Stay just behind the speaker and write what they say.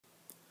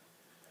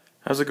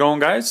How's it going,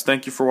 guys?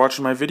 Thank you for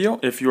watching my video.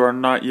 If you are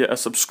not yet a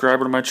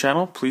subscriber to my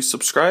channel, please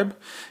subscribe.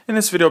 In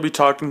this video I'll be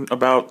talking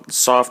about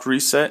soft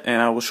reset,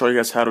 and I will show you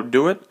guys how to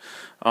do it.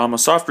 A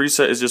soft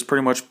reset is just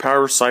pretty much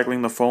power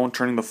cycling the phone,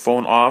 turning the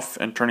phone off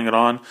and turning it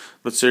on.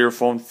 Let's say your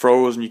phone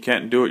froze and you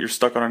can't do it, you're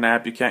stuck on an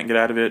app, you can't get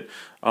out of it.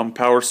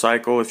 Power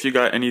cycle. If you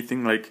got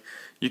anything like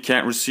you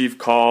can't receive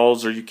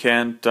calls, or you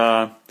can't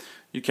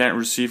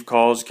receive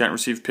calls, you can't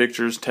receive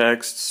pictures,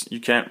 texts, you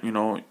can't,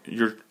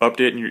 you're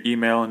updating your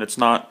email and it's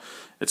not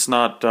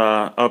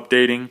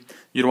updating.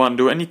 You don't want to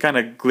do any kind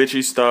of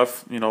glitchy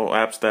stuff,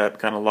 apps that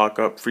kind of lock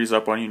up, freeze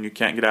up on you and you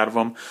can't get out of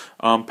them.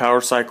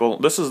 Power cycle,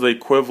 this is the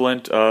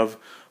equivalent of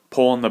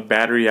pulling the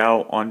battery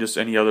out on just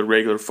any other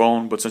regular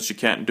phone, but since you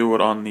can't do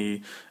it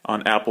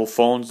on Apple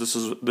phones, this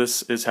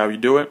is how you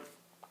do it.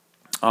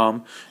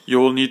 You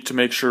will need to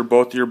make sure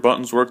both of your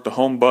buttons work. The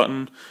home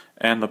button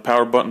and the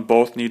power button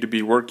both need to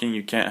be working.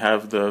 You can't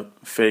have the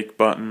fake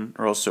button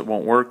or else it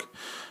won't work.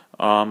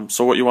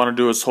 So what you want to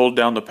do is hold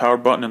down the power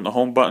button and the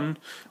home button.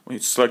 When you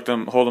select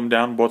them, hold them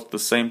down both at the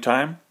same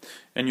time,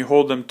 and you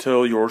hold them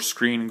till your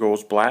screen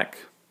goes black.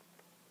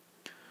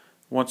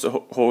 Once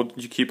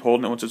you keep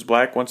holding it once it's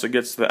black. Once it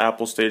gets to the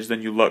Apple stage,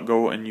 then you let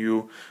go and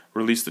you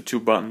release the two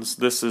buttons.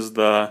 This is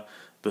the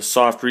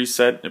soft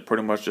reset. It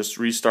pretty much just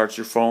restarts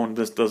your phone.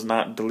 This does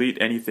not delete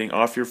anything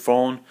off your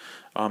phone.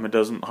 It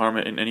doesn't harm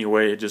it in any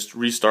way. It just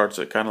restarts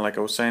it, kind of like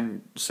I was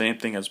saying, same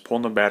thing as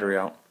pulling the battery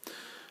out.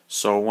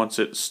 So once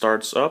it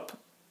starts up,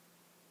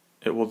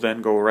 it will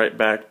then go right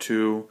back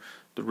to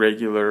the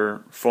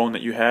regular phone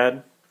that you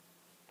had.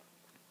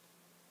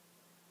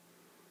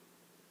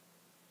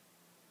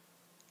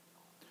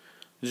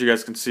 As you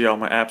guys can see, all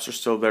my apps are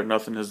still there.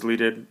 Nothing is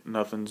deleted.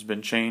 Nothing's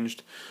been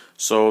changed.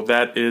 So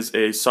that is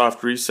a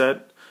soft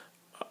reset.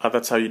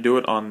 That's how you do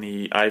it on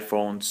the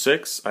iPhone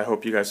 6. I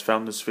hope you guys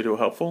found this video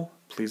helpful.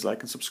 Please like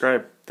and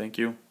subscribe. Thank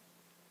you.